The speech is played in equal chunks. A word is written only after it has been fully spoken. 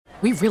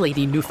We really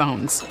need new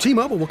phones.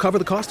 T-Mobile will cover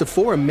the cost of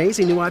 4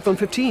 amazing new iPhone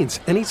 15s,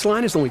 and each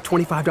line is only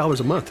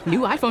 $25 a month. New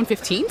iPhone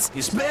 15s?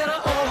 It's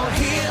better over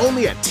here.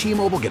 Only at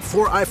T-Mobile, get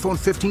 4 iPhone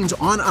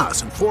 15s on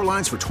us and 4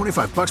 lines for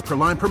 $25 per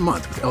line per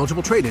month with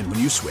eligible trade-in when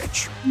you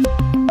switch.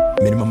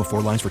 Minimum of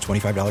 4 lines for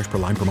 $25 per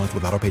line per month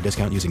with autopay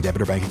discount using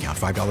debit or bank account.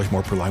 $5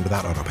 more per line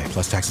without autopay,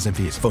 plus taxes and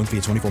fees. Phone fee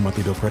at 24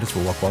 monthly bill credits for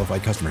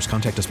well-qualified customers.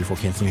 Contact us before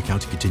canceling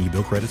account to continue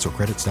bill credits or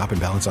credit stop and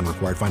balance on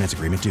required finance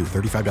agreement due.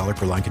 $35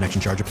 per line connection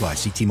charge applies.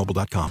 See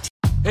T-Mobile.com.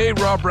 Hey,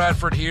 Rob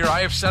Bradford here. I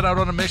have set out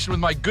on a mission with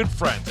my good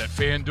friends at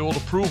FanDuel to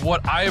prove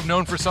what I have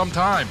known for some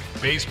time.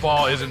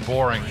 Baseball isn't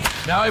boring.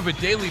 Now I have a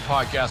daily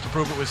podcast to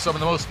prove it with some of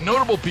the most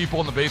notable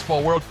people in the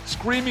baseball world,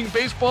 screaming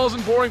baseball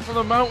isn't boring from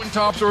the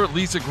mountaintops, or at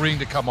least agreeing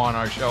to come on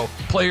our show.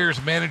 Players,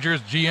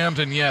 managers, GMs,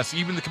 and yes,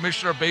 even the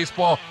commissioner of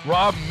baseball,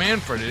 Rob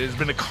Manfred. It has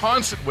been a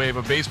constant wave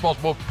of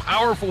baseball's most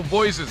powerful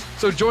voices.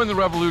 So join the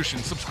revolution.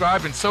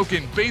 Subscribe and soak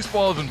in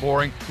Baseball Isn't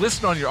Boring.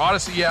 Listen on your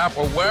Odyssey app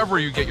or wherever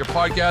you get your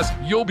podcasts.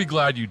 You'll be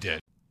glad you did.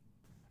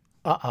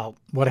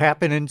 What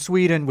happened in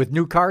Sweden with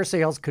new car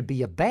sales could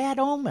be a bad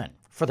omen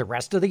for the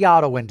rest of the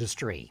auto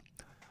industry.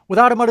 With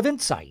Automotive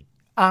Insight,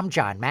 I'm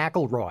John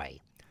McElroy.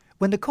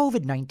 When the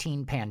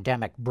COVID-19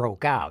 pandemic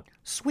broke out,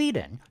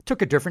 Sweden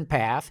took a different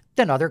path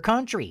than other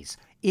countries.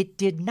 It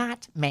did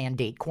not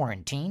mandate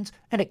quarantines,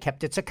 and it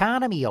kept its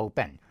economy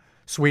open.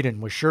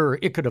 Sweden was sure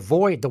it could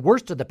avoid the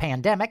worst of the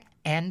pandemic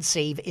and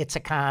save its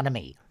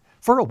economy.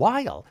 For a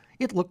while,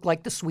 it looked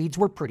like the Swedes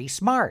were pretty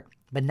smart,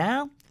 but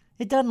now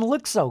it doesn't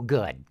look so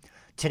good.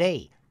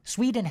 Today,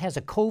 Sweden has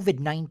a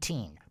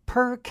COVID-19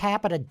 per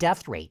capita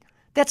death rate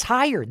that's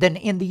higher than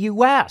in the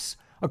U.S.,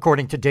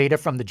 according to data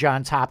from the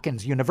Johns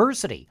Hopkins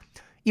University.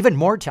 Even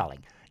more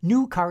telling,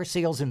 new car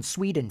sales in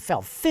Sweden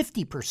fell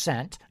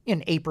 50%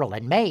 in April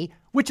and May,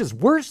 which is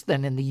worse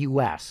than in the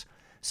U.S.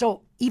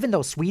 So even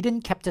though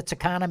Sweden kept its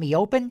economy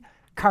open,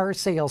 car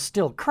sales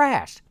still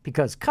crashed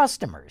because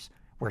customers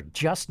were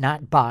just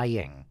not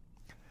buying.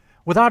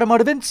 With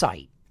Automotive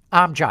Insight,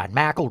 I'm John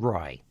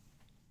McElroy.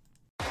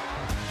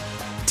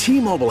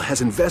 T-Mobile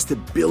has invested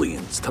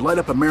billions to light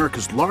up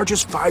America's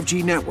largest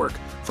 5G network,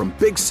 from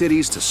big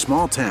cities to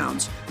small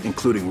towns,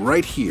 including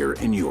right here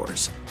in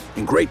yours.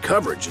 And great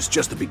coverage is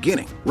just the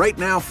beginning. Right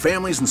now,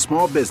 families and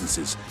small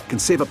businesses can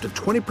save up to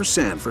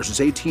 20% versus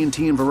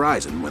AT&T and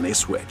Verizon when they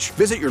switch.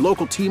 Visit your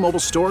local T-Mobile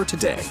store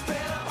today.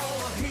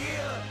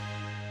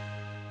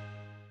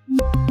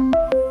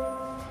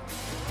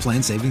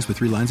 Plan savings with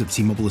 3 lines of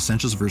T-Mobile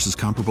Essentials versus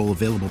comparable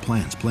available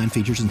plans. Plan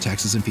features and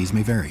taxes and fees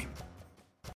may vary.